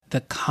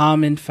the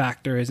common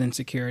factor is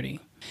insecurity.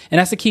 And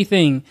that's the key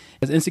thing,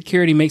 is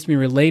insecurity makes me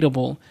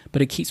relatable,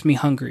 but it keeps me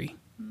hungry.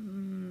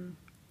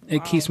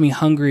 It keeps me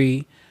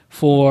hungry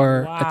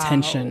for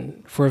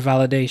attention, for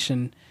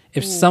validation.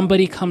 If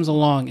somebody comes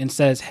along and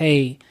says,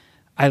 hey,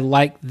 I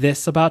like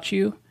this about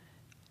you,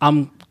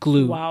 I'm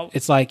glued. Wow.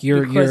 It's like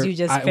you're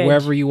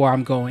wherever you are,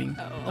 I'm going.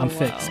 I'm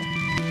fixed.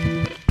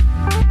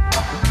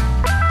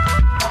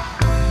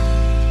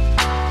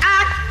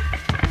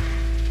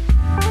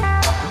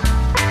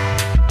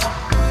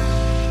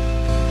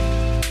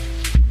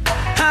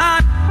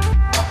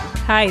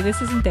 Hi,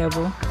 this is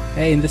Ndebo.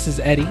 Hey, and this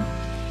is Eddie.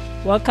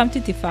 Welcome to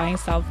Defying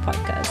Self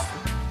Podcast.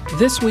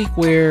 This week,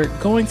 we're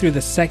going through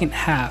the second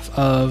half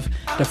of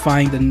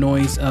Defying the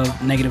Noise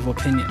of Negative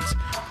Opinions.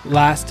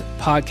 Last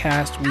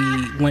podcast,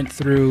 we went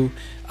through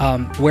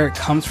where it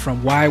comes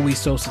from, why are we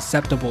so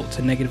susceptible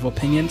to negative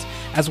opinions,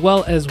 as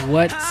well as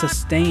what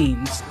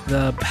sustains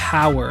the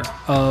power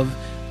of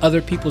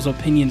other people's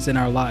opinions in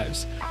our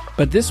lives.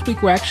 But this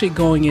week, we're actually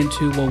going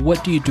into, well,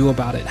 what do you do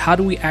about it? How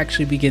do we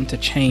actually begin to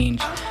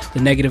change the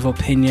negative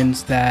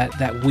opinions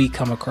that we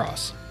come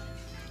across?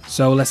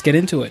 So let's get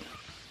into it.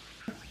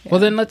 Yeah. Well,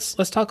 then let's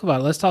talk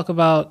about it. Let's talk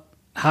about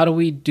how do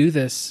we do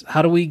this?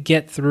 How do we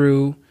get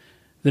through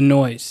the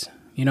noise?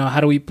 You know,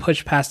 how do we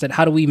push past it?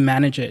 How do we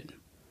manage it?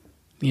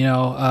 You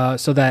know,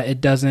 so that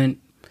it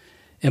doesn't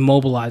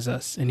immobilize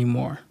us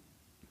anymore.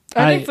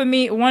 I think for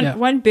me,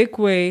 one big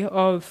way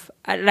of,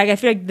 like, I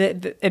feel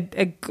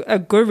like a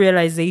good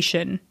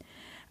realization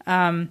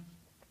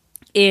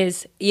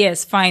is,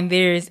 yes, fine,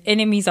 there's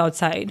enemies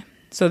outside.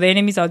 So the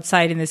enemies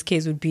outside in this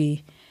case would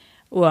be,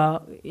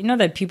 well, you know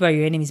that people are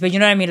your enemies, but you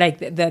know what I mean? Like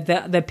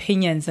the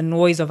opinions, the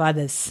noise of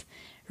others,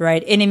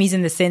 right? Enemies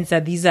in the sense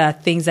that these are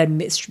things that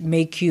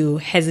make you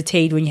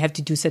hesitate when you have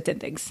to do certain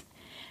things,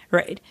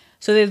 right?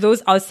 So there's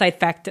those outside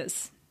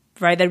factors,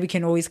 right, that we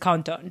can always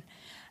count on.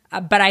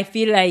 But I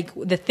feel like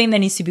the thing that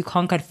needs to be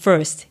conquered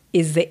first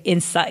is the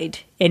inside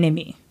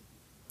enemy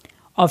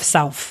of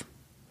self.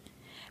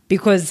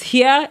 Because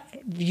here,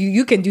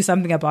 you can do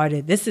something about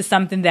it. This is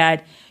something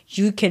that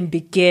you can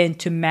begin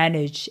to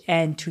manage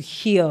and to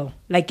heal,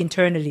 like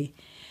internally.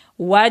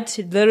 What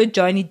little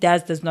Johnny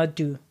does not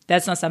do.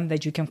 That's not something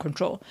that you can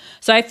control.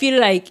 So I feel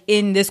like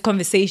in this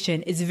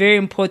conversation, it's very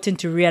important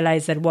to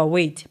realize that, well,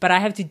 wait, but I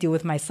have to deal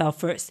with myself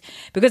first.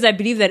 Because I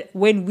believe that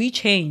when we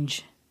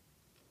change,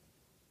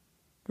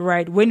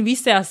 right, when we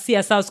see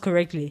ourselves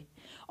correctly,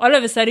 all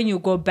of a sudden you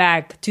go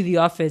back to the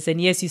office and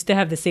yes, you still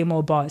have the same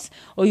old boss.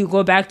 Or you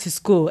go back to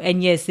school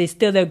and yes, there's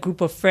still that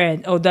group of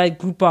friends or that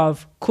group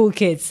of cool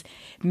kids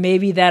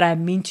maybe that are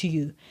mean to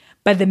you.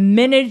 But the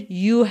minute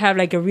you have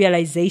like a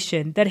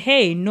realization that,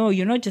 hey, no,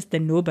 you're not just a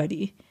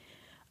nobody.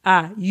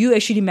 You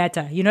actually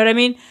matter. You know what I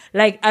mean?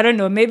 Like, I don't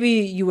know, maybe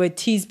you were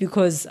teased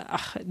because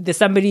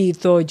somebody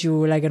thought you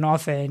were like an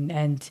orphan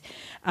and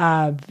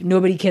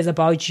nobody cares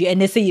about you.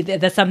 And they say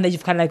that's something that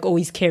you've kind of like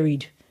always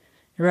carried,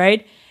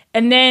 right?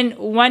 And then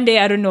one day,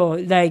 I don't know,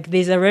 like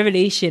there's a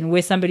revelation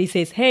where somebody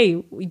says, hey,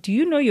 do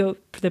you know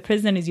the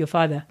president is your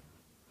father?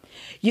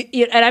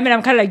 And I mean,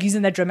 I'm kind of like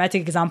using that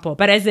dramatic example,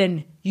 but as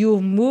in you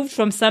moved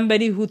from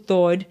somebody who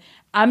thought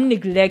I'm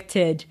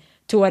neglected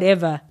to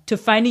whatever, to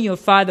finding your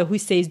father who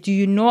says, do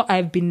you know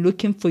I've been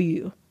looking for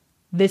you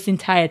this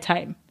entire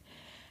time?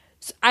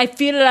 So I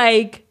feel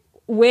like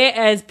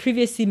whereas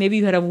previously maybe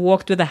you had have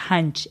walked with a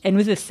hunch and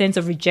with a sense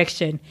of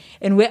rejection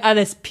and where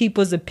other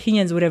people's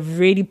opinions would have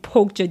really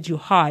poked at you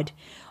hard,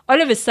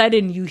 all of a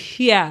sudden you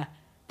hear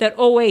that,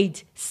 oh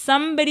wait,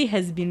 somebody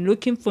has been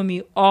looking for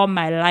me all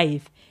my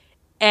life.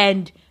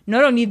 And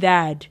not only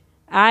that,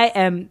 I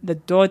am the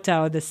daughter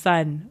or the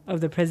son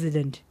of the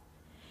president.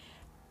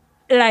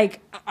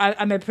 Like,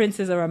 I'm a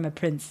princess or I'm a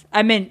prince.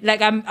 I mean,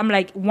 like, I'm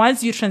like,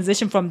 once you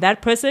transition from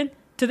that person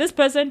to this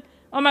person,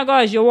 oh my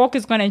gosh, your walk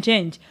is going to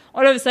change.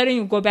 All of a sudden,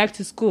 you go back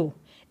to school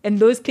and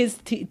those kids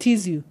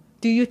tease you.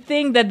 Do you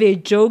think that their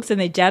jokes and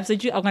their jabs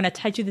at you are going to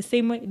touch you the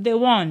same way? They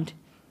won't.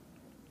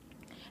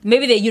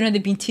 Maybe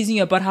they've been teasing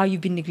you about how you've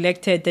been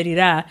neglected,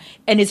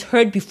 and it's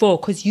heard before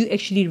because you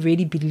actually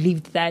really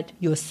believed that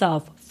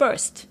yourself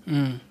first.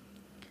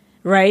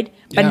 Right?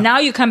 Yeah. But now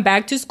you come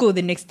back to school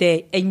the next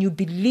day and you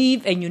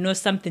believe and you know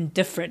something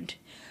different.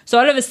 So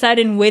all of a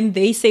sudden, when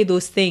they say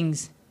those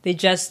things, they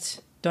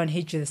just don't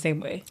hit you the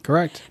same way.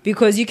 Correct.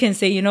 Because you can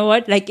say, you know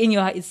what? Like in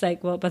your heart, it's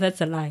like, well, but that's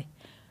a lie.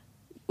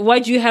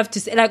 What do you have to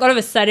say? Like all of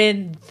a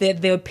sudden,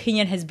 the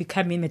opinion has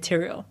become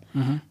immaterial.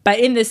 Mm-hmm. But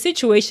in the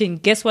situation,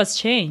 guess what's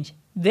changed?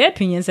 Their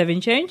opinions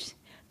haven't changed.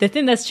 The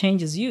thing that's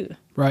changed is you.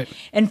 Right.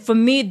 And for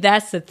me,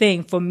 that's the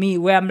thing. For me,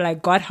 where I'm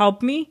like, God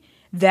help me,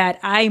 that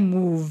I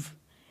move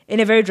in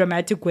a very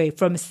dramatic way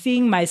from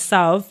seeing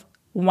myself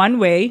one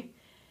way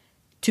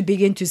to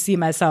begin to see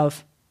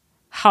myself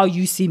how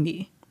you see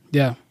me.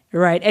 Yeah.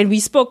 Right. And we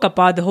spoke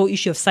about the whole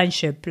issue of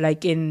sonship,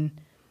 like in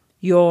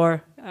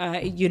your,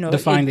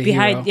 Define the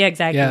behind. hero. Yeah,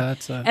 exactly. Yeah,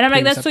 that's and I'm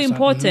like, that's so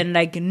important. Mm-hmm.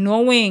 Like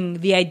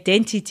knowing the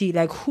identity,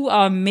 like who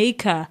our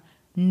maker,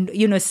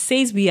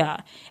 says we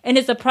are. And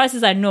it's a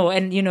process I know.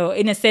 And,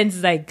 in a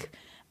sense, like,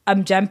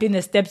 I'm jumping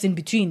the steps in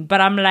between.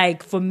 But I'm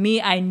like, for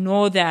me, I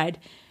know that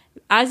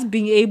us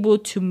being able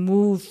to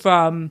move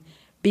from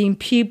being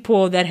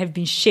people that have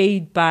been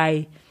shaped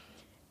by,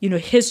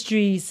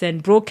 histories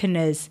and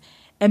brokenness,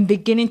 and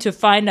beginning to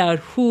find out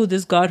who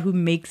this God who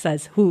makes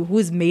us,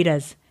 who's made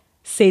us,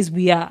 says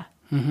we are.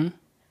 Mm-hmm.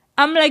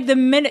 I'm like, the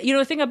minute,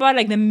 think about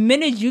like the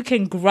minute you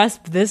can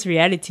grasp this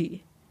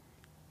reality,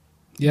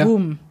 Yeah.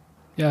 boom.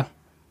 Yeah.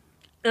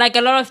 Like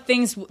a lot of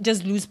things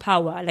just lose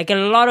power. Like a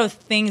lot of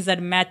things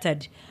that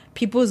mattered,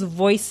 people's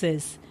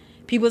voices,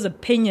 people's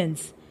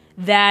opinions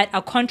that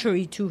are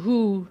contrary to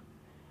who,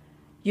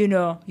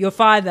 your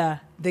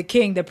father, the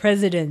king, the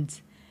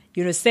president,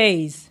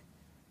 says.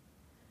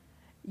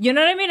 You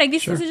know what I mean? Like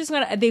these things are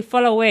just they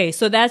fall away.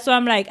 So that's why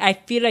I'm like, I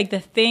feel like the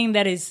thing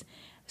that is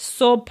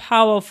so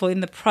powerful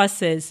in the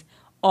process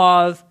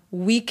of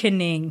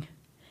weakening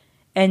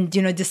and,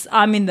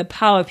 disarming the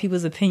power of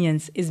people's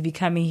opinions is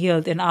becoming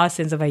healed in our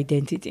sense of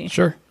identity.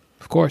 Sure.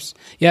 Of course.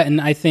 Yeah.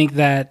 And I think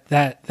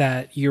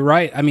that you're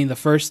right. I mean, the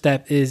first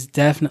step is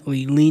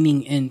definitely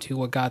leaning into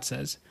what God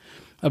says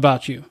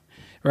about you.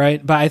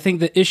 Right. But I think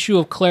the issue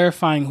of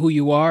clarifying who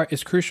you are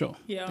is crucial.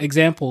 Yeah.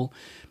 Example,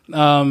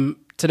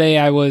 today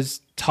I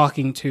was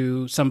talking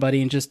to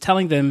somebody and just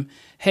telling them,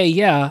 hey,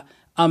 yeah,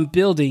 I'm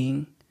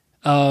building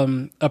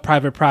a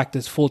private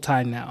practice full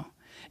time now.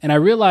 And I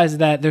realized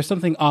that there's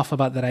something off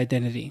about that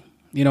identity.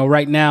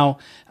 Right now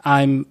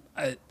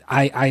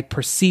I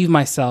perceive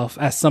myself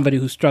as somebody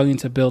who's struggling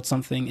to build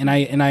something. And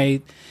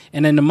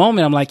in the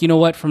moment I'm like, you know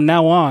what, from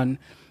now on,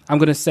 I'm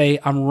going to say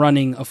I'm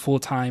running a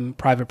full-time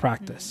private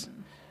practice,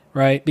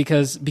 right?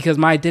 Because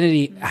my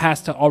identity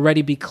has to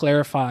already be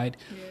clarified.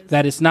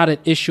 That it's not an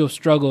issue of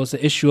struggle, it's an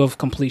issue of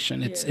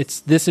completion.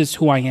 It's this is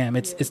who I am.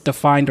 It's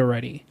defined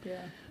already.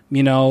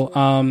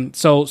 Yeah.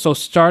 So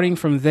starting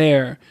from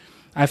there,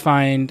 I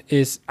find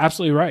is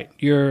absolutely right.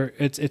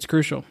 It's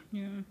crucial.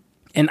 Yeah.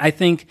 And I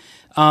think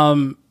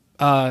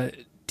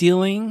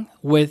dealing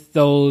with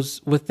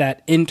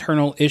that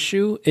internal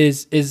issue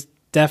is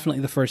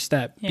definitely the first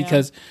step.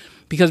 Yeah.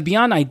 Because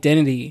beyond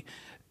identity,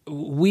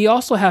 we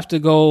also have to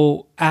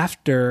go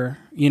after,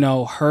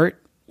 hurt.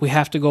 We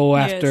have to go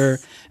after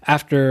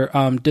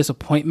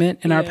disappointment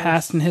in our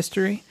past and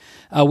history.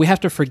 We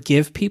have to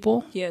forgive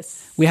people.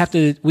 Yes. We have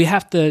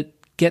to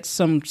get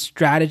some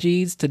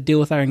strategies to deal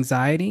with our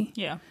anxiety.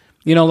 Yeah.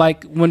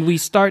 Like when we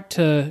start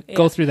to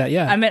go through that.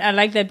 Yeah. I mean, I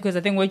like that because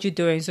I think what you're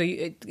doing,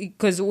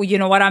 because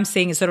what I'm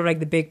saying is sort of like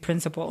the big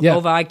principle,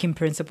 overarching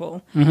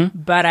principle. Mm-hmm.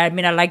 But I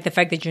mean, I like the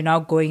fact that you're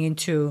now going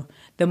into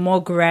the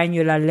more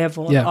granular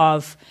level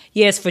of,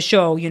 yes, for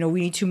sure, we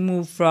need to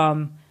move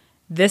from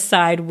this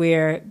side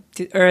where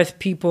the earth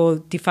people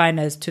define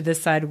us to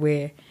this side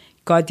where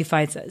God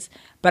defines us.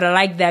 But I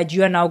like that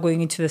you are now going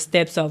into the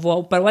steps of,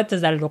 well, but what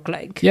does that look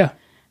like? Yeah.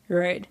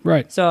 Right.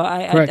 Right. So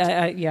I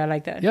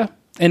like that. Yeah.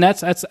 And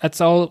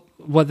that's all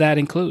what that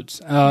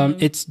includes.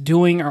 It's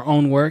doing our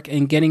own work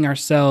and getting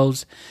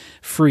ourselves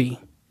free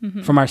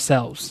from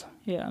ourselves.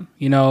 Yeah.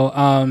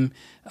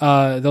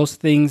 Those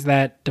things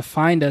that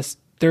defined us,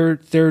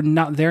 they're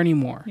not there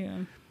anymore. Yeah.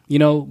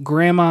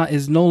 Grandma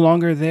is no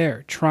longer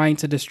there trying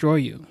to destroy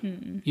you.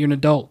 Mm-mm. You're an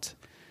adult.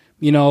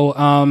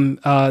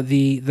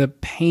 The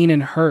pain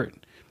and hurt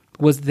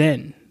was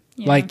then.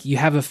 Yeah. Like you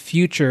have a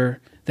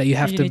future that you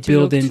have to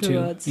build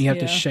into. You have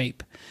to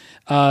shape.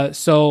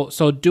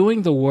 So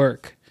doing the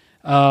work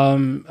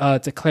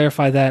to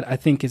clarify that, I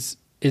think is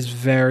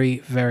very,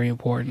 very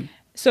important.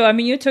 So, I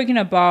mean, you're talking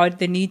about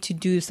the need to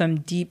do some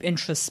deep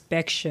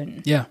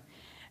introspection. Yeah.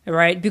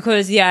 Right?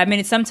 Because, I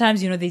mean,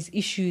 sometimes, there's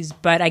issues,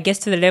 but I guess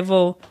to the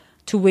level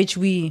to which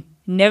we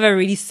never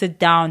really sit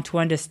down to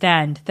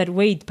understand that,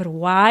 wait, but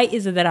why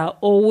is it that I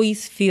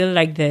always feel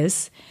like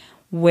this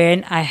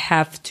when I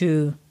have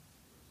to,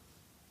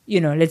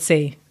 let's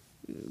say,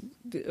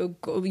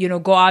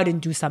 go out and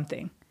do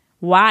something?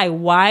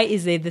 Why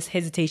is there this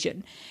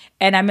hesitation?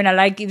 And I mean, I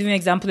like even an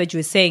example that you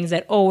were saying is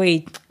that, oh,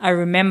 wait, I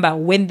remember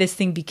when this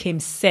thing became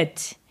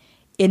set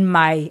in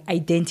my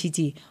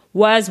identity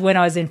was when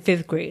I was in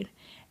 5th grade.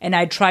 And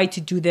I tried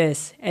to do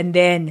this, and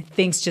then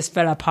things just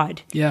fell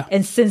apart. Yeah.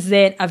 And since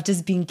then, I've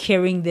just been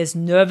carrying this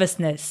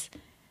nervousness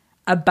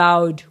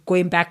about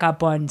going back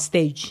up on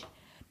stage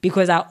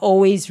because I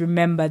always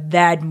remember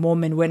that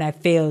moment when I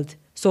failed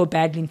so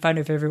badly in front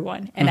of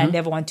everyone, and I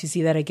never want to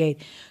see that again.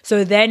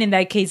 So then in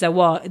that case,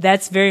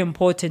 that's very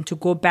important to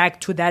go back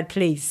to that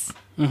place,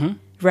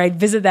 right?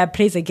 Visit that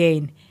place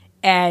again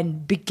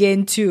and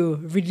begin to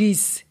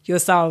release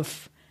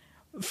yourself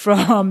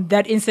from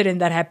that incident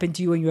that happened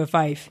to you when you were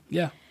 5.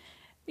 Yeah.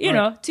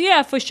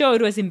 For sure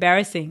it was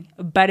embarrassing,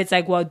 but it's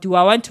like, well, do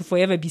I want to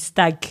forever be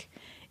stuck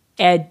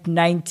at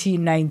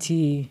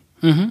 1990,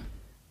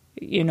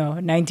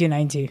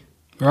 1990?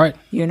 Right.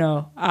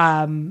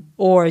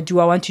 Or do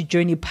I want to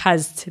journey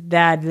past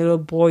that little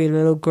boy,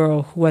 little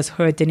girl who was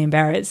hurt and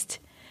embarrassed?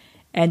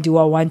 And do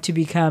I want to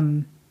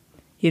become,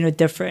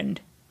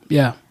 different?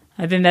 Yeah.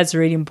 I think that's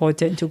really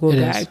important to go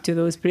back to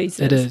those places.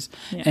 It is.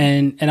 Yeah.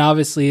 And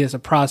obviously as a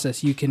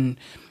process,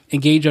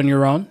 engage on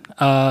your own,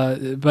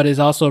 but it's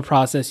also a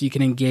process you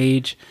can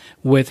engage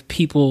with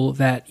people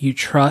that you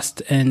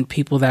trust and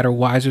people that are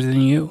wiser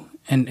than you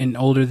and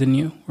older than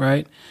you,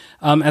 right?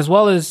 As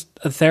well as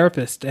a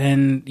therapist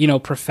and,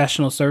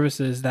 professional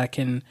services that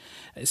can.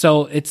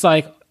 So it's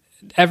like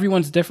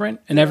everyone's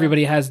different and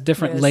everybody has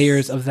different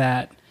layers of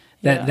that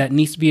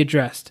needs to be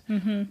addressed.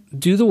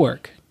 Do the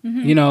work.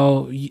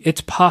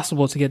 It's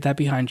possible to get that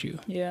behind you.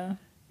 Yeah.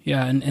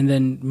 Yeah, and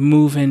then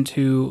move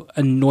into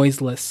a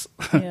noiseless,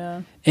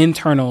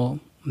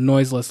 internal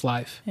noiseless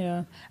life.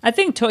 Yeah, I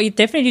think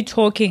definitely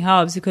talking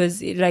helps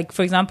because, like,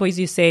 for example, as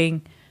you're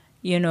saying,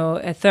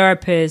 a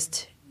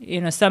therapist,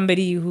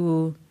 somebody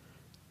who,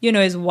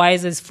 is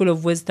wise, is full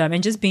of wisdom,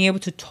 and just being able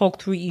to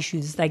talk through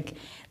issues like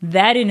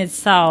that in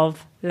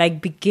itself, like,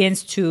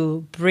 begins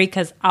to break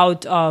us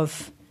out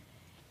of,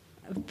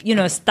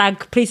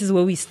 stuck places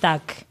where we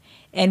stuck.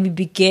 And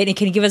it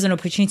can give us an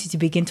opportunity to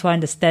begin to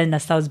understand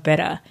ourselves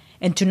better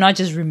and to not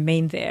just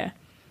remain there,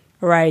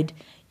 right?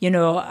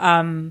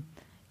 And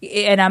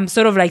I'm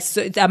sort of like,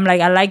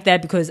 I like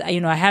that because,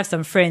 I have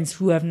some friends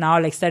who have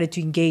now like started to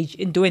engage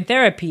in doing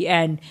therapy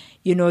and,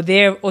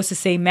 they're also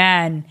saying,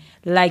 man,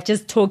 like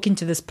just talking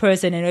to this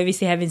person and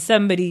obviously having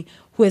somebody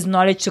who has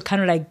knowledge to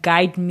kind of like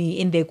guide me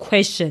in their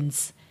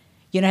questions,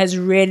 has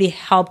really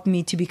helped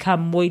me to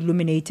become more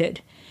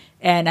illuminated.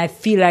 And I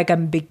feel like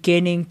I'm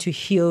beginning to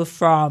heal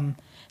from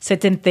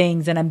certain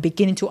things and I'm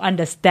beginning to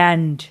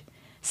understand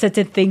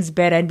certain things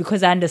better. And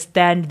because I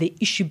understand the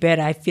issue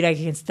better, I feel like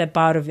I can step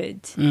out of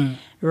it.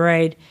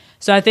 Right?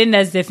 So I think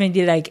that's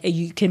definitely like,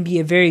 you can be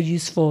a very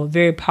useful,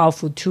 very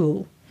powerful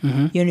tool.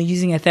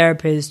 Using a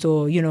therapist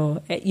or,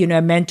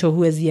 a mentor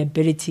who has the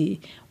ability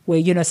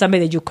where,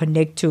 somebody that you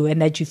connect to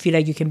and that you feel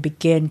like you can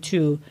begin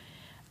to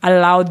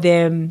allow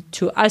them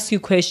to ask you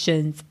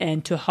questions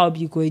and to help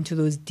you go into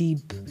those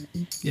deep,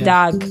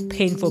 dark,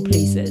 painful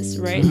places,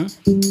 right?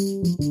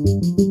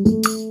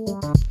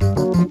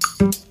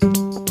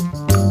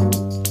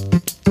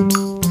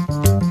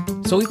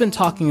 So we've been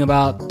talking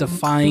about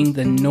defying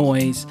the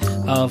noise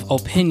of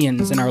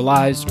opinions in our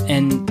lives,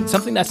 and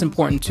something that's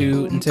important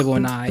to Ntebo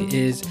and I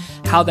is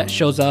how that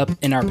shows up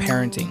in our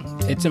parenting.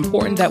 It's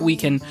important that we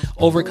can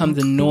overcome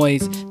the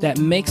noise that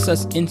makes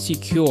us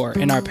insecure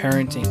in our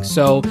parenting.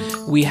 So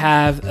we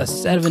have a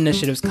set of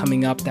initiatives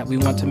coming up that we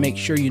want to make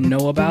sure you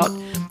know about.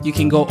 You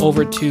can go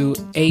over to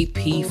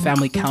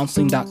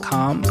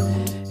apfamilycounseling.com,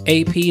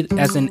 AP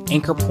as in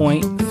Anchor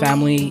Point,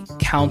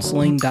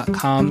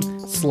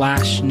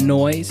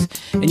 familycounseling.com/noise.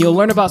 And you'll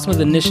learn about some of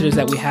the initiatives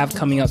that we have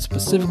coming up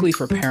specifically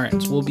for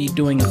parents. We'll be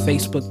doing a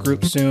Facebook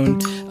group soon.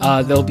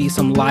 There'll be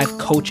some live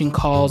coaching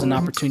calls and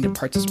opportunity to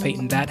participate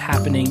in that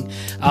happening.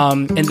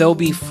 And there'll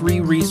be free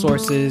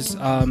resources,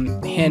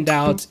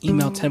 handouts,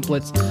 email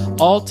templates,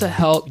 all to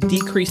help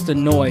decrease the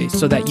noise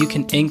so that you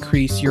can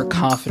increase your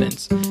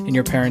confidence in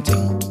your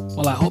parenting.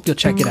 Well, I hope you'll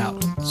check it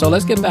out. So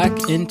let's get back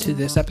into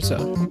this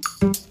episode.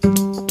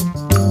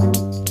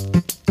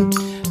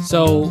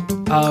 So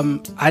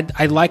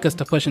I'd like us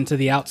to push into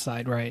the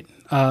outside, right?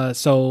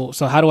 So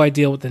how do I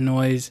deal with the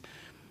noise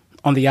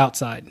on the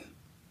outside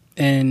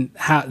and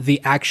how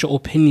the actual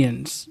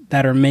opinions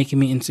that are making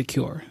me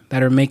insecure,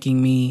 that are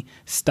making me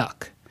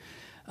stuck?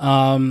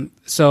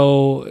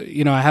 So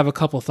I have a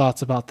couple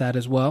thoughts about that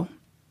as well.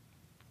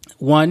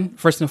 One,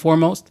 first and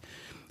foremost,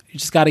 you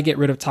just got to get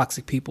rid of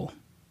toxic people.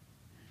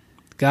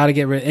 Got to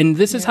get rid. And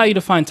this is how you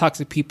define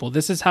toxic people.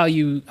 This is how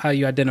you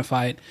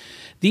identify it.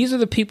 These are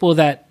the people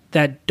that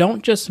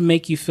don't just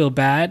make you feel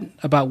bad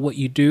about what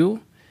you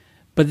do,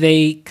 but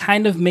they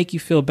kind of make you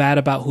feel bad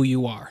about who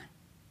you are.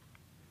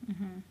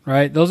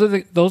 Right? Those are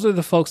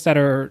the folks that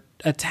are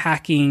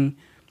attacking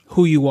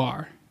who you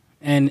are.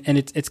 And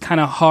it's kind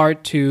of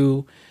hard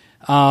to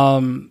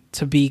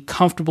be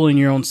comfortable in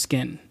your own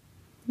skin.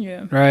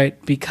 Yeah.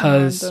 Right?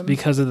 Because of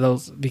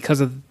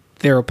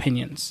their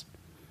opinions.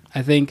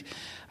 I think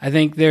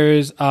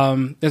there's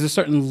a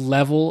certain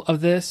level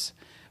of this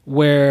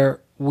where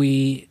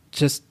we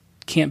just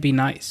can't be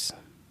nice.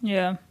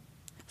 Yeah.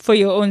 For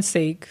your own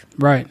sake.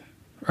 Right.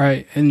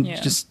 And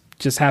just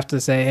have to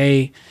say,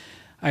 hey,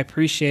 I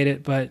appreciate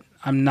it, but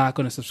I'm not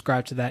going to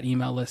subscribe to that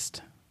email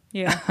list.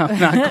 Yeah. I'm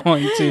not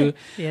going to.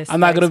 Yes, I'm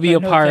not going to be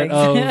a part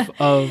thanks.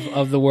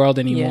 of the world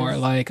anymore. Yes.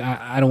 Like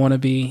I don't want to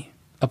be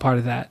a part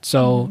of that.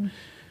 So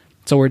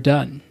we're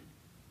done.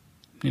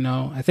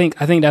 I think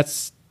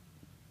that's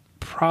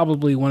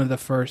probably one of the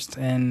first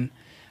and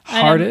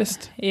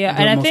hardest.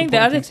 And I think the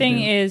other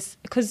thing is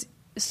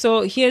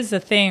so here's the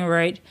thing,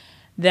 right?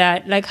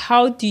 That like,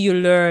 how do you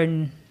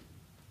learn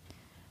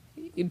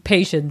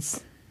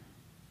patience?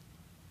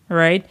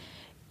 Right?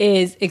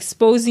 Is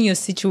exposing your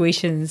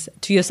situations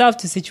to yourself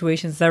to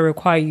situations that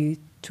require you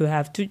to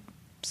have to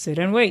sit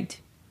and wait.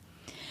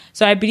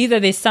 So I believe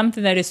that there's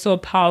something that is so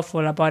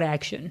powerful about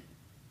action,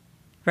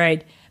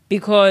 right?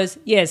 Because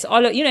yes,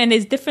 and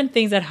there's different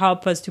things that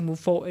help us to move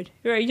forward,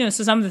 right?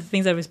 So some of the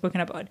things that we've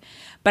spoken about,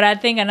 but I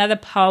think another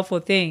powerful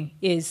thing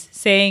is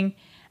saying,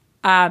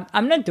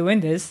 I'm not doing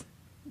this,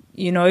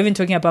 even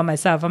talking about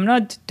myself. I'm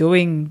not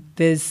doing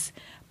this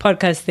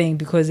podcast thing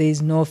because there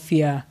is no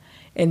fear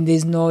and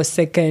there's no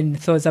second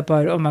thoughts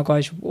about, oh my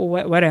gosh,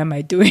 what am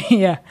I doing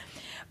here?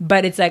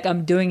 But it's like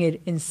I'm doing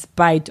it in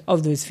spite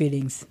of those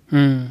feelings.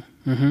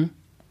 Mm-hmm.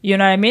 You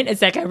know what I mean?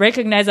 It's like I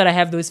recognize that I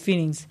have those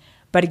feelings,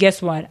 but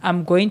guess what?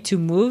 I'm going to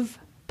move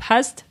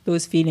past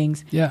those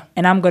feelings,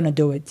 and I'm going to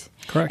do it.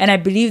 Correct. And I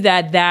believe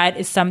that that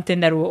is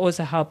something that will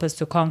also help us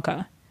to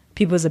conquer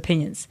people's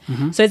opinions.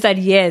 Mm-hmm. So it's like,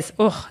 yes,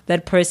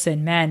 that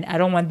person, man, I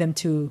don't want them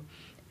to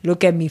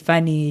look at me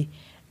funny,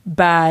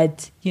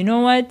 but you know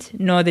what?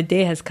 No, the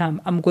day has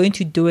come. I'm going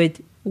to do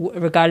it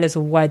regardless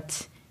of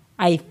what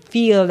I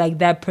feel like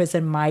that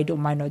person might or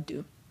might not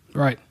do.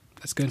 Right.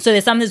 That's good. So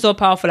there's something so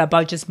powerful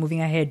about just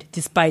moving ahead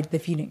despite the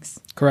feelings.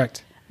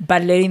 Correct.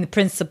 But letting the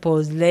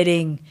principles,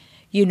 letting,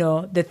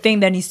 the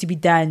thing that needs to be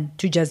done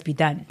to just be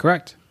done.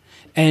 Correct.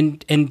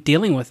 And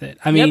dealing with it.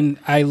 I mean,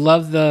 I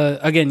love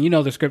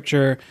the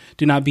scripture,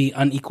 do not be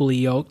unequally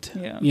yoked,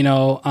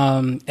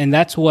 and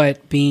that's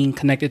what being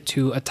connected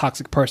to a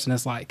toxic person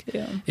is like.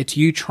 Yeah. It's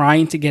you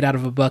trying to get out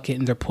of a bucket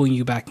and they're pulling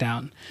you back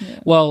down. Yeah.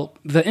 Well,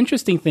 the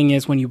interesting thing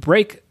is when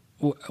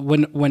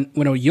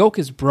a yoke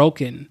is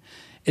broken,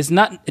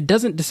 it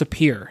doesn't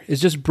disappear. It's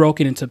just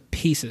broken into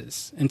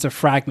pieces, into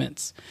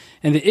fragments.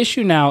 And the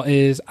issue now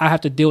is I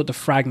have to deal with the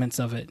fragments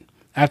of it.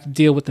 I have to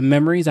deal with the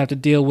memories. I have to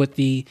deal with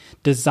the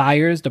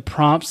desires, the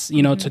prompts,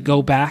 to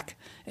go back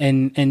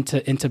and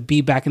to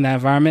be back in that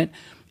environment.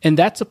 And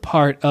that's a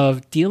part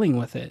of dealing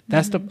with it.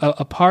 That's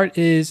a part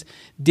is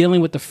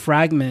dealing with the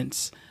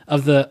fragments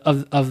of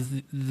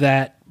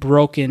that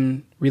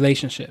broken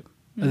relationship,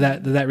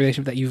 that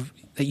relationship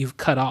that you've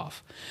cut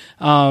off.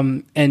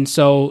 And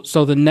so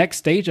the next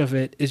stage of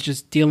it is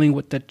just dealing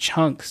with the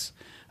chunks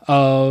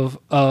of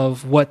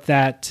what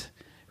that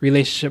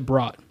relationship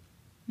brought.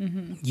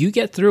 Mm-hmm. You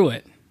get through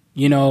it.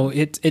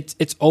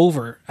 It's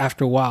over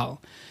after a while.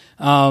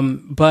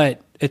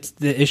 But it's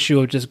the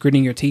issue of just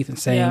gritting your teeth and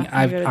saying,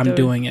 I'm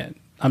doing it.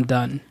 I'm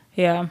done.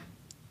 Yeah.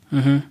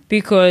 Mm-hmm.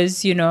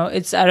 Because,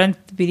 I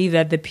don't believe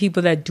that the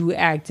people that do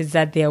act is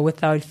that they are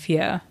without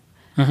fear.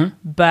 Mm-hmm.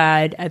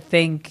 But I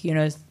think,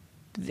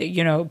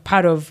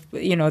 part of,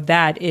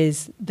 that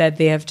is that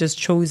they have just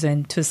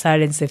chosen to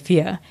silence the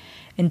fear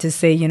and to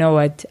say, you know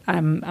what,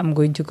 I'm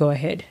going to go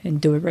ahead and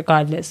do it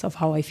regardless of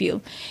how I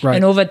feel. Right.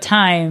 And over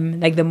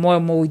time, like the more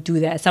and more we do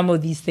that, some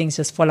of these things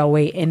just fall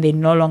away and they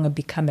no longer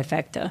become a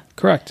factor.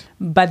 Correct.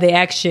 But the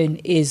action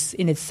is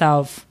in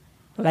itself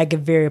like a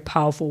very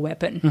powerful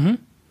weapon. Mm-hmm.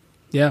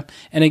 Yeah.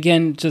 And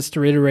again, just to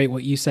reiterate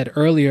what you said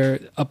earlier,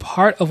 a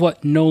part of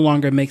what no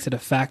longer makes it a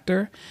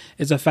factor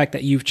is the fact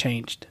that you've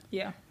changed.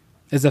 Yeah.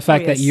 Is the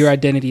fact that your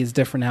identity is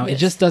different now. Yes. It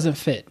just doesn't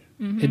fit.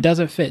 Mm-hmm. It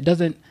doesn't fit. It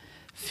doesn't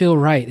feel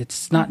right.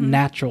 It's not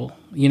natural,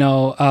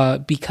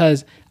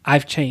 because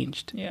I've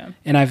changed. Yeah.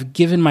 And I've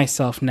given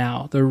myself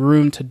now the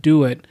room to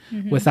do it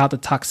without the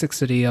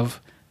toxicity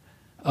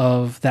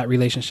of that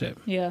relationship.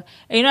 Yeah.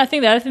 And I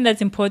think the other thing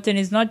that's important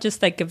is not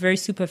just like a very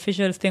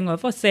superficial thing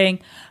of saying,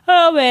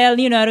 oh, well,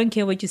 I don't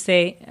care what you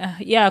say.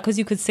 Because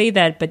you could say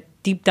that, but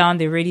deep down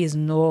there really is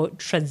no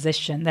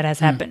transition that has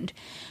happened.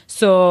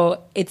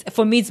 So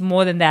for me, it's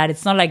more than that.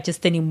 It's not like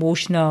just an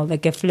emotional,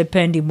 like a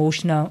flippant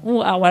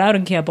emotional, I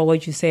don't care about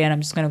what you say and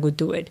I'm just going to go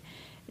do it.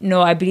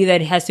 No, I believe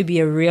that it has to be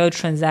a real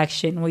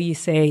transaction where you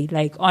say,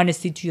 like,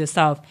 honesty to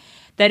yourself.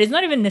 That is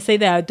not even to say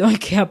that I don't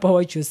care about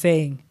what you're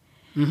saying.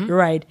 Mm-hmm.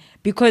 Right.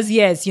 Because,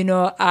 yes,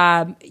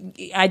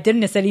 I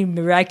didn't necessarily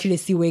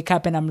miraculously wake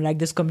up and I'm like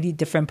this completely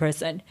different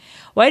person.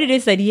 What it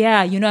is that,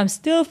 I'm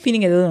still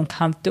feeling a little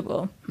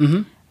uncomfortable.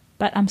 Mm-hmm.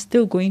 But I'm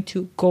still going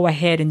to go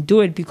ahead and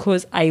do it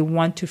because I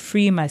want to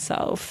free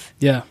myself.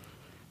 Yeah.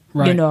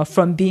 Right.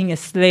 From being a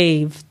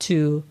slave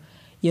to,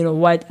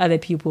 what other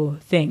people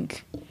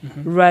think,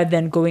 rather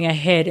than going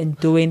ahead and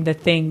doing the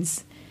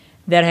things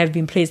that have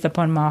been placed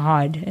upon my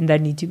heart and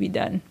that need to be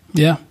done.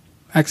 Yeah.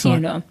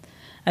 Excellent. I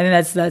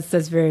think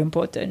that's very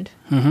important.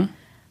 Mm-hmm.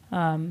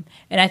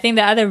 And I think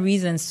the other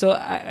reason,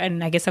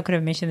 and I guess I could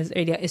have mentioned this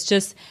earlier, it's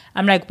just,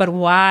 I'm like, but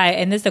why?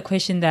 And there's the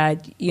question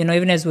that,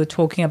 even as we're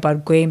talking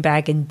about going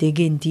back and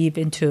digging deep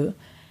into,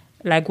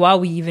 like, why are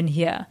we even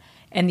here?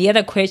 And the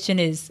other question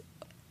is,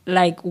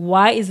 like,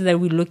 why is it that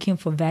we're looking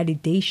for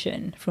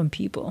validation from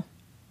people?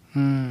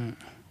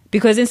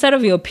 Because instead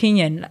of your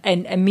opinion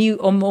and me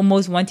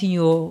almost wanting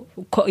your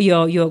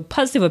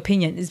positive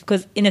opinion is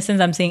because, in a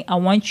sense, I'm saying, I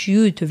want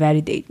you to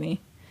validate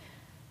me.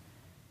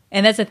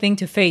 And that's a thing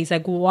to face.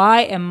 Like,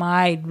 why am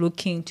I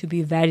looking to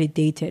be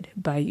validated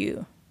by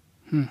you?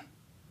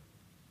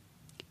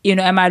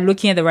 Am I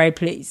looking at the right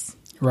place?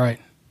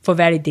 Right. For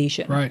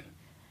validation. Right.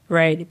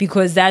 Right.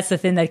 Because that's the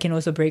thing that can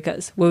also break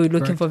us, where we're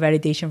looking for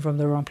validation from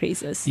the wrong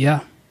places. Yeah.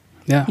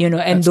 Yeah.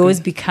 And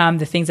those become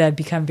the things that have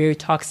become very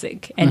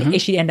toxic and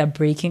actually end up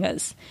breaking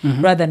us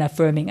rather than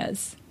affirming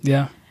us.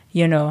 Yeah.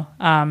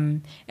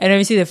 And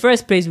obviously the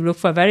first place we look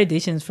for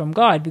validations from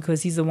God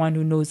because he's the one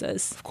who knows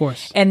us. Of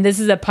course. And this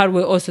is a part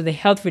where also the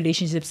health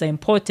relationships are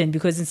important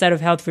because inside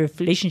of health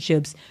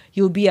relationships,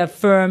 you'll be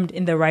affirmed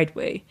in the right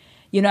way.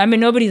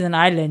 Nobody's an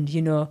island,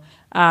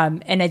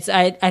 And I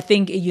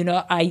think,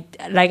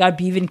 I'd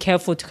be even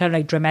careful to kind of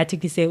like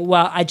dramatically say,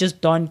 well, I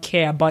just don't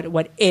care about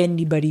what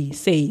anybody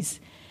says,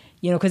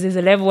 because there's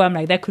a level where I'm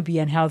like, that could be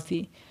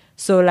unhealthy.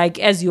 So like,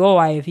 as your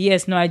wife,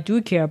 yes, no, I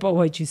do care about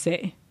what you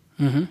say.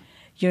 Mm-hmm.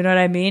 You know what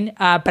I mean?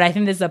 But I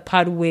think there's a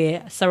part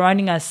where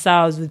surrounding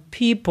ourselves with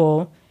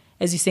people,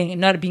 as you're saying,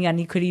 not being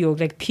unequally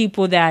yoked, like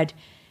people that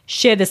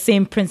share the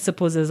same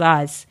principles as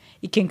us,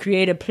 it can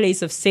create a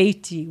place of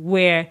safety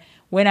where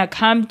when I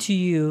come to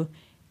you,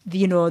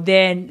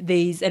 then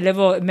there's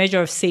a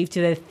measure of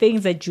safety that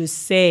things that you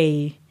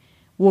say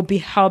will be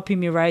helping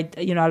me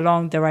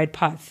along the right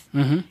path.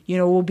 Mm-hmm.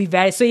 Will be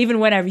valid. So even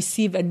when I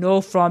receive a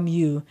no from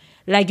you,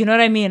 like, you know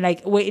what I mean?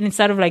 Like,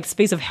 inside of like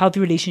space of healthy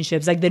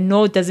relationships, like the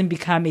no doesn't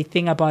become a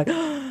thing about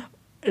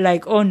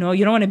like, oh no,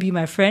 you don't want to be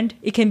my friend.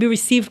 It can be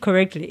received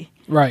correctly.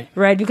 Right.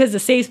 Because the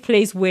safe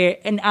place where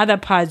in other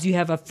parts you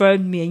have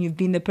affirmed me and you've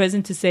been the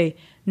person to say,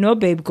 no,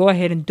 babe, go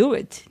ahead and do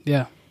it.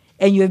 Yeah.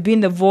 And you have been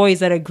the voice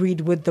that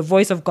agreed with the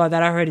voice of God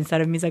that I heard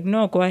inside of me. It's like,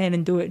 no, go ahead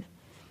and do it.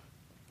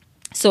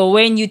 So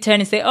when you turn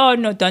and say, oh,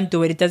 no, don't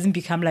do it, it doesn't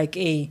become like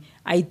a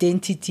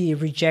identity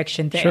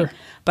rejection thing. Sure.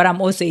 But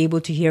I'm also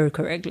able to hear it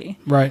correctly.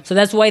 Right. So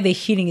that's why the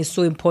healing is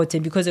so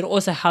important, because it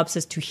also helps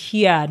us to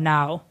hear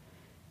now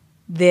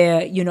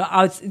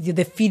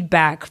the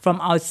feedback from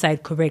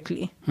outside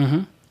correctly.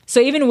 Mm-hmm. So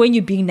even when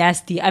you're being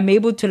nasty, I'm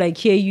able to like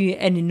hear you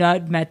and it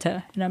not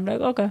matter. And I'm like,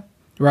 okay.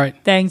 Right.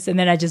 Thanks. And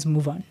then I just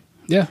move on.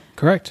 Yeah,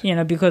 correct.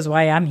 Because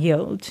why I'm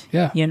healed.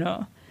 Yeah.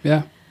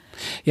 Yeah.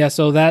 Yeah,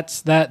 so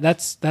that's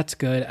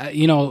good.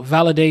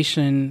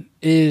 Validation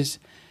is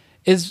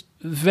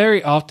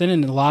very often,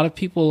 and a lot of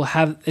people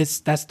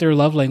that's their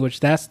love language.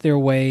 That's their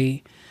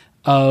way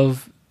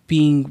of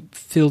being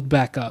filled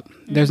back up.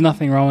 Mm-hmm. There's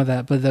nothing wrong with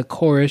that, but the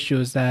core issue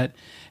is that,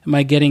 am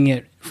I getting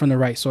it from the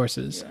right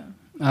sources?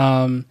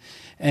 Yeah.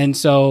 And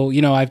so,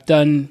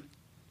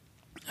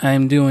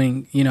 I'm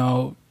doing,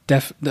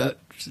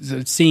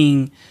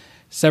 seeing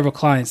several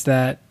clients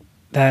that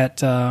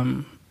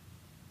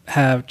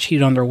have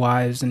cheated on their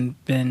wives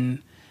and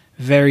been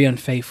very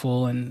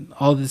unfaithful and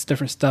all this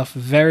different stuff.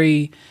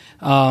 Very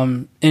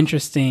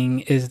interesting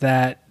is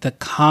that the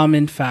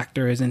common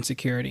factor is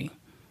insecurity,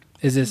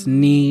 is this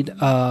need,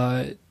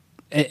 and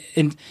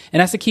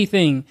that's the key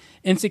thing.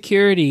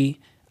 Insecurity,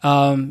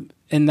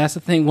 and that's the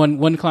thing.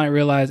 One client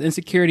realized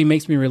insecurity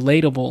makes me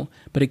relatable,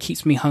 but it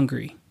keeps me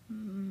hungry.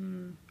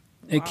 Wow.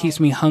 It keeps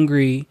me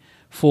hungry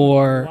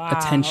for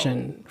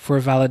attention, for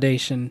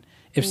validation.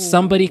 If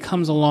somebody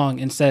comes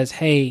along and says,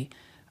 "Hey,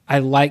 I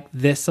like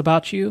this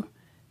about you,"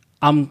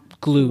 I'm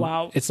glued.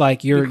 Wow. It's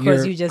like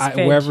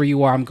wherever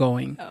you are, I'm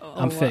going.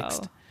 I'm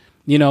fixed.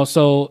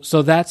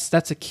 So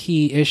that's a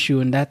key issue,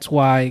 and that's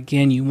why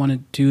again you want to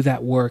do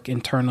that work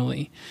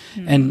internally,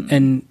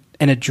 and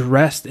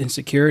address the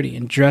insecurity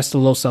and address the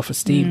low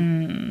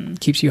self-esteem.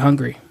 Keeps you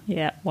hungry.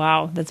 Yeah.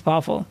 Wow, that's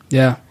powerful.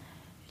 Yeah.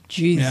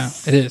 Jeez. Yeah,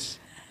 it is.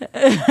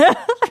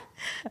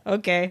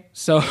 Okay.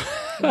 So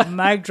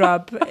mic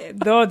drop.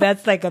 Though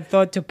that's like a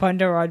thought to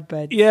ponder on,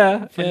 but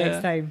for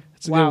next time.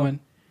 It's a good one.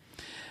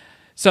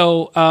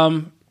 So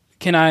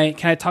can I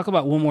talk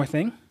about one more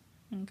thing?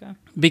 Okay.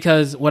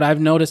 Because what I've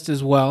noticed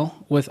as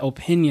well with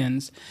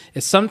opinions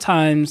is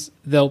sometimes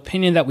the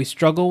opinion that we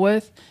struggle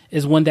with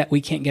is one that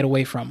we can't get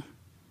away from.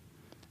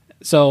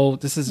 So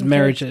this is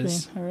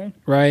marriages,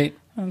 right?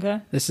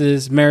 Okay. This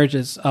is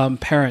marriages,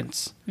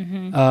 parents,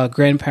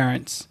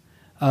 grandparents,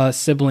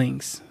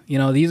 siblings.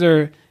 These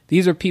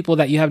are people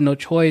that you have no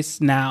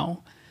choice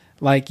now.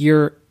 Like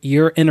you're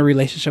in a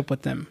relationship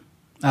with them.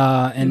 You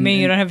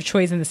don't have a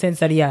choice in the sense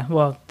that you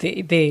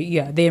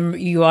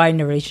are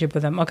in a relationship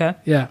with them. Okay.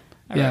 Yeah.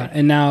 All yeah. right.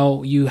 And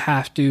now you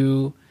have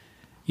to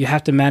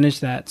manage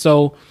that.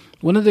 So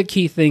one of the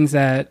key things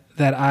that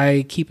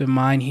I keep in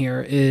mind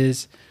here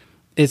is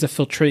a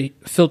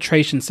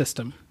filtration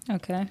system.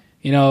 Okay.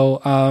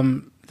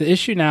 The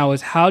issue now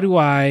is, how do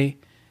I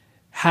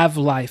have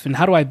life and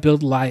how do I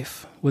build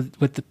life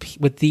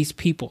with these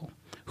people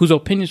whose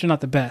opinions are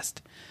not the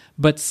best,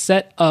 but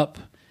set up.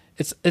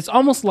 It's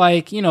almost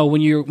like,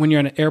 when you're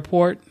in an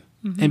airport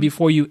and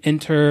before you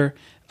enter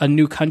a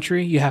new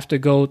country, you have to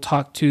go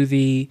talk to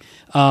the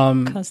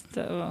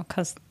customs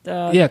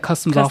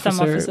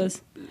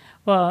officers.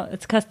 Well,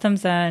 it's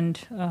customs and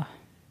it's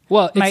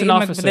an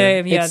officer.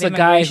 It's a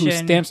guy who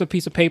stamps a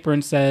piece of paper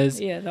and says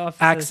the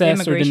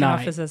access or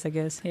denied. Officers, I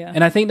guess. Yeah.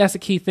 And I think that's the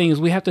key thing, is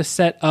we have to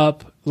set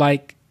up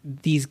like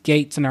these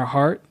gates in our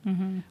heart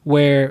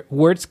where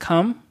words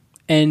come,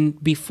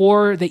 and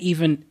before they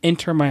even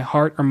enter my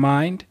heart or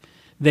mind,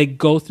 they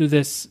go through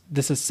this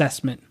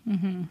assessment.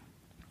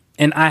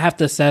 And I have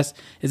to assess,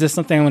 is this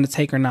something I want to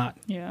take or not?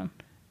 Yeah.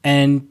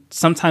 And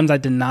sometimes I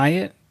deny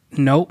it.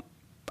 Nope,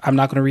 I'm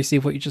not going to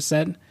receive what you just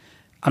said.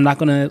 I'm not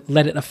going to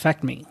let it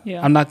affect me.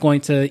 Yeah. I'm not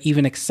going to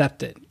even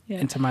accept it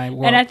into my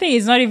world. And I think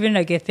it's not even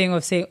like a thing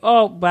of saying,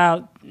 oh,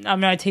 well,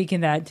 I'm not taking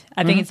that.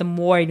 I think it's a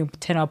more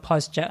internal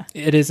posture.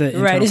 It is an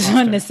internal posture. It's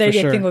not necessarily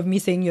a thing sure. of me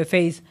saying in your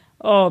face,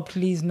 oh,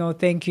 please, no,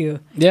 thank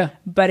you. Yeah.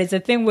 But it's a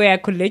thing where I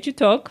could let you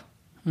talk,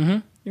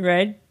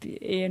 right?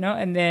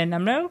 And then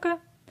I'm like, okay.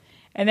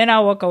 And then I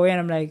walk away and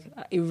I'm like,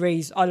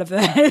 erase all of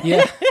that.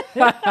 Yeah.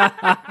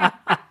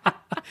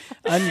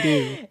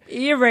 Undo.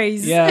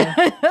 Erase.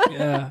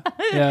 Yeah.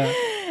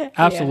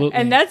 Absolutely. Yeah.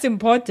 And that's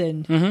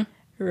important,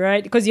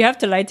 right? Because you have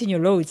to lighten your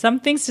load. Some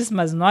things just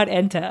must not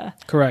enter.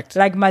 Correct.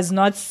 Like must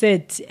not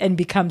sit and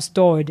become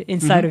stored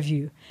inside of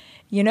you.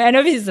 You know, and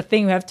obviously it's a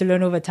thing we have to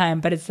learn over time,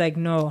 but it's like,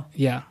 no.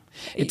 Yeah.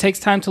 It takes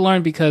time to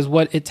learn, because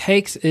what it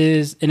takes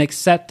is an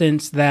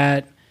acceptance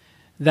that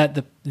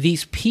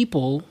these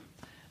people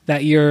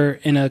that you're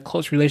in a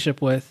close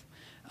relationship with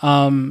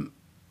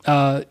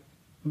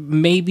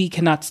maybe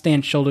cannot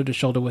stand shoulder to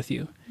shoulder with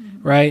you,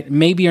 right?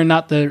 Maybe you're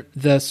not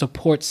the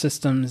support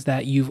systems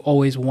that you've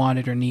always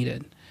wanted or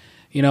needed.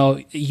 You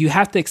know, you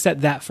have to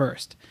accept that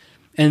first.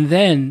 And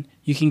then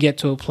you can get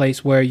to a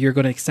place where you're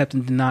going to accept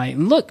and deny.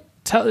 And look,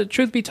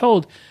 truth be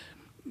told,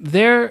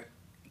 there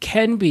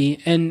can be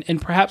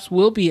and perhaps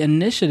will be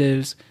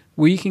initiatives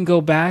where you can go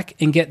back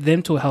and get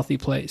them to a healthy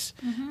place.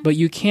 But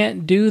you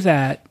can't do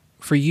that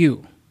for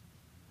you.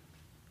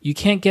 You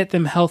can't get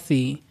them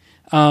healthy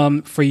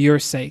for your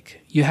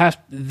sake. You have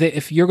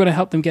if you're going to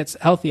help them get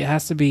healthy, it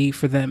has to be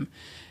for them.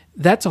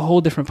 That's a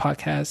whole different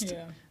podcast.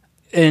 Yeah.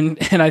 And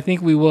I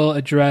think we will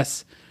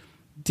address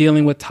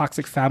dealing with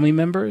toxic family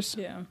members.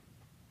 Yeah.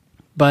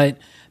 But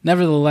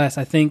nevertheless,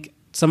 I think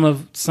some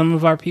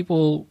of our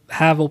people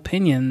have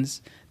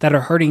opinions that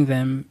are hurting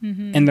them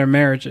in their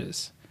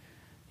marriages,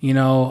 you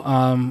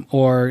know,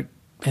 or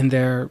in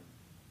their,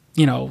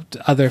 you know,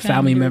 other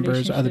family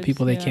members, or other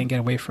people they can't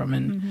get away from,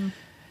 and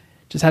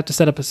just have to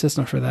set up a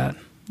system for that.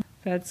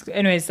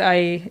 Anyways,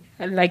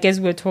 as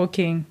we're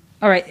talking.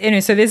 All right. Anyway,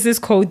 so there's this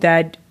quote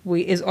that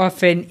is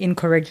often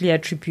incorrectly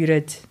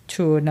attributed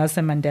to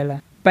Nelson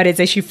Mandela, but it's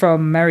actually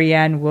from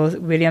Marianne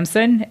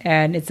Williamson,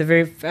 and I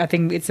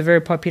think it's a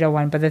very popular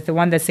one. But the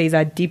one that says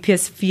our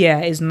deepest fear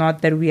is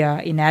not that we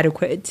are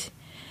inadequate.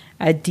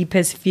 Our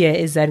deepest fear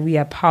is that we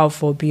are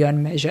powerful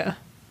beyond measure.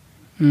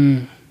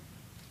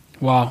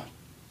 Wow.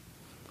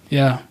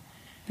 Yeah.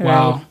 Right?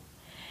 Wow.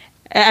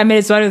 I mean,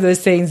 it's one of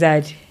those things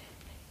that,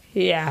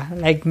 yeah,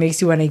 like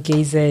makes you want to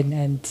gaze in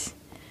and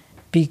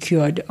be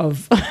cured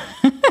of,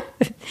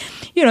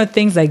 you know,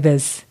 things like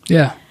this.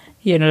 Yeah.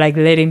 You know, like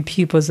letting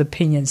people's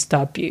opinions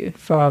stop you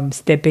from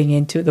stepping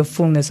into the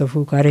fullness of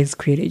who God has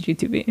created you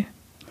to be.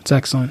 It's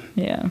excellent.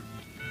 Yeah.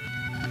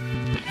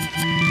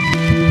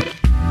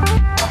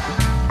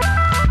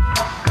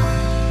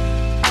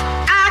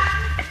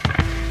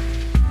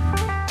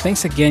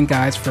 Thanks again,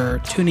 guys, for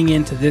tuning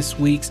in to this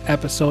week's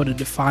episode of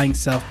Defying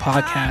Self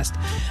podcast.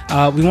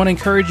 We want to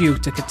encourage you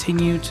to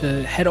continue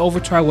to head over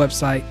to our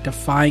website,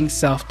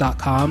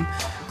 defyingself.com.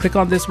 Click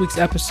on this week's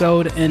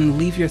episode and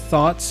leave your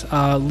thoughts,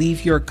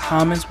 leave your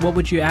comments. What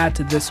would you add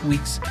to this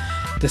week's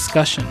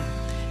discussion?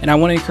 And I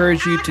want to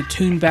encourage you to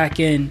tune back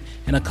in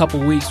a couple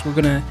weeks. We're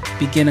going to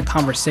begin a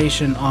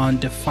conversation on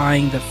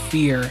defying the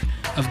fear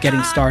of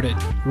getting started.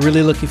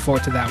 Really looking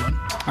forward to that one.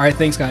 All right,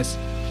 thanks, guys.